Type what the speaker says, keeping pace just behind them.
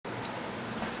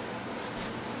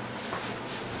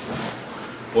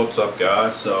What's up,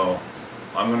 guys? So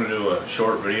I'm going to do a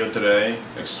short video today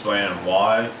explaining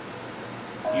why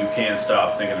you can't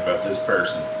stop thinking about this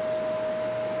person,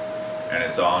 and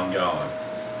it's ongoing.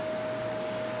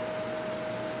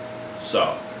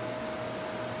 So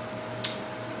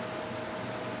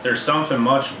there's something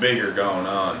much bigger going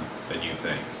on than you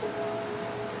think.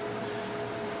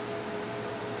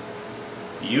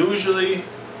 Usually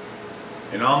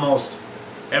in almost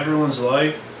everyone's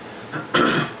life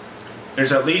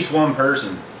there's at least one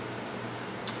person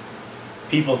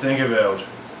people think about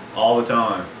all the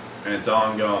time, and it's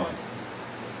ongoing.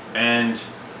 And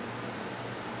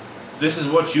this is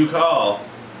what you call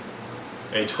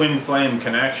a twin flame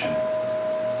connection.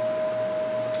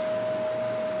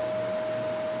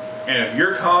 And if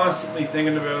you're constantly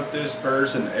thinking about this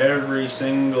person every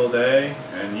single day,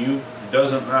 and it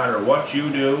doesn't matter what you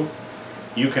do,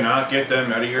 you cannot get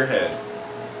them out of your head.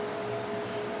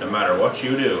 No matter what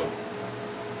you do.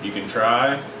 You can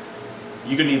try,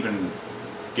 you can even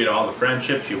get all the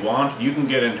friendships you want, you can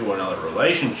get into another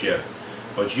relationship,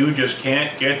 but you just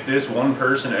can't get this one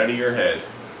person out of your head.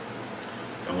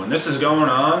 And when this is going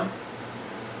on,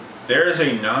 there is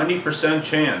a 90%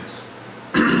 chance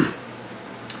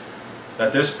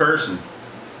that this person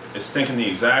is thinking the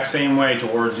exact same way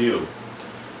towards you.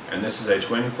 And this is a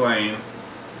twin flame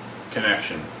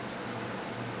connection.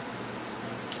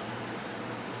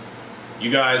 You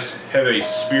guys have a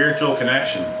spiritual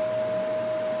connection,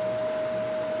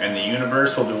 and the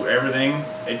universe will do everything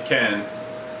it can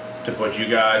to put you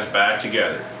guys back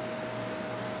together.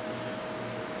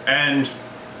 And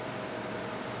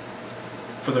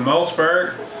for the most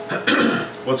part,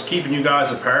 what's keeping you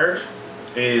guys apart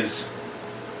is,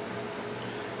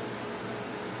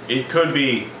 it could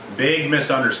be big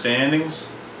misunderstandings,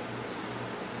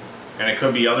 and it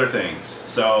could be other things.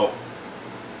 So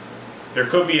there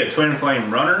could be a twin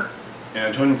flame runner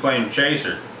and a twin flame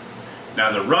chaser. Now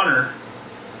the runner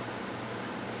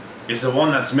is the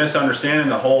one that's misunderstanding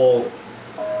the whole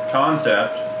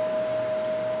concept.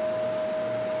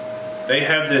 They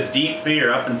have this deep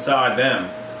fear up inside them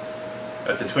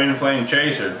that the twin flame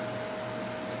chaser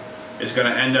is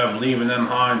going to end up leaving them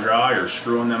high and dry or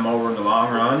screwing them over in the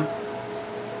long run.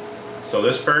 So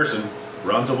this person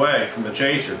runs away from the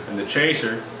chaser, and the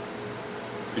chaser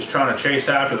is trying to chase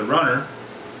after the runner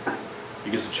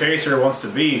because the chaser wants to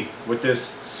be with this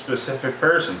specific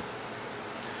person.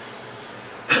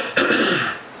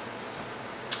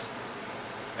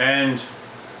 And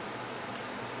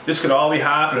this could all be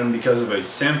happening because of a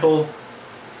simple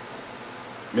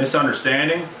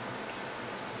misunderstanding.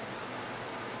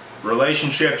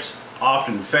 Relationships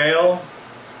often fail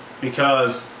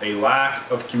because a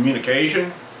lack of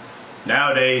communication.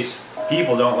 Nowadays,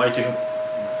 people don't like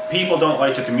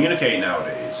to communicate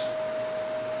nowadays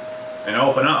and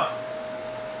open up.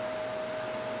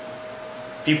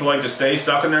 People like to stay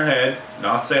stuck in their head,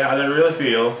 not say how they really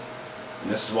feel, and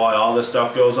this is why all this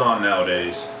stuff goes on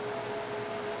nowadays.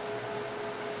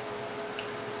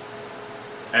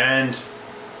 And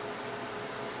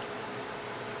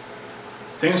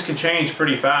things can change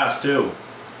pretty fast too.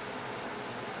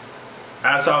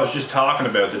 As I was just talking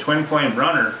about, the twin flame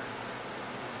runner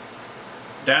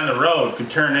down the road could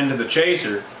turn into the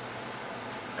chaser,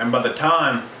 and by the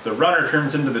time the runner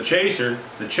turns into the chaser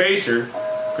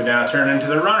could now turn into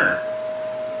the runner.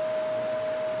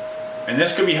 And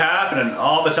this could be happening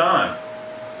all the time,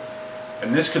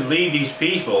 and this could lead these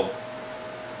people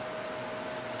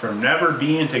from never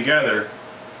being together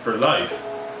for life.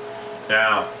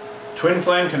 Now, twin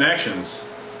flame connections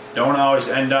don't always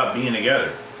end up being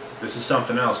together. This is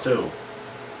something else too.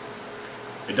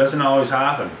 It doesn't always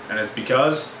happen, and it's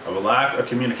because of a lack of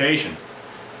communication.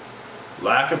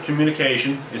 Lack of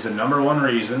communication is the #1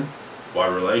 reason why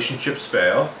relationships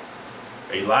fail.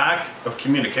 A lack of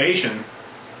communication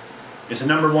is the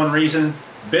 #1 reason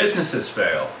businesses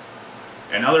fail,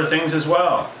 and other things as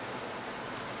well.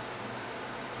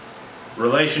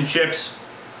 Relationships,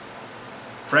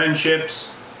 friendships,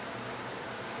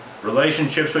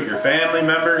 relationships with your family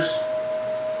members.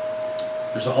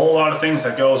 There's a whole lot of things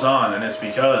that goes on, and it's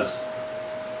because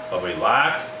of a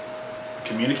lack of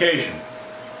communication,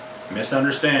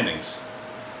 misunderstandings.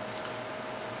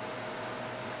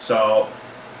 So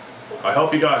I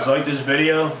hope you guys like this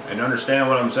video and understand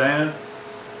what I'm saying.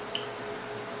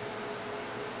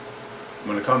 I'm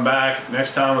going to come back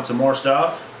next time with some more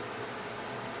stuff.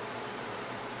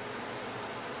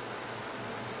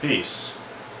 Peace.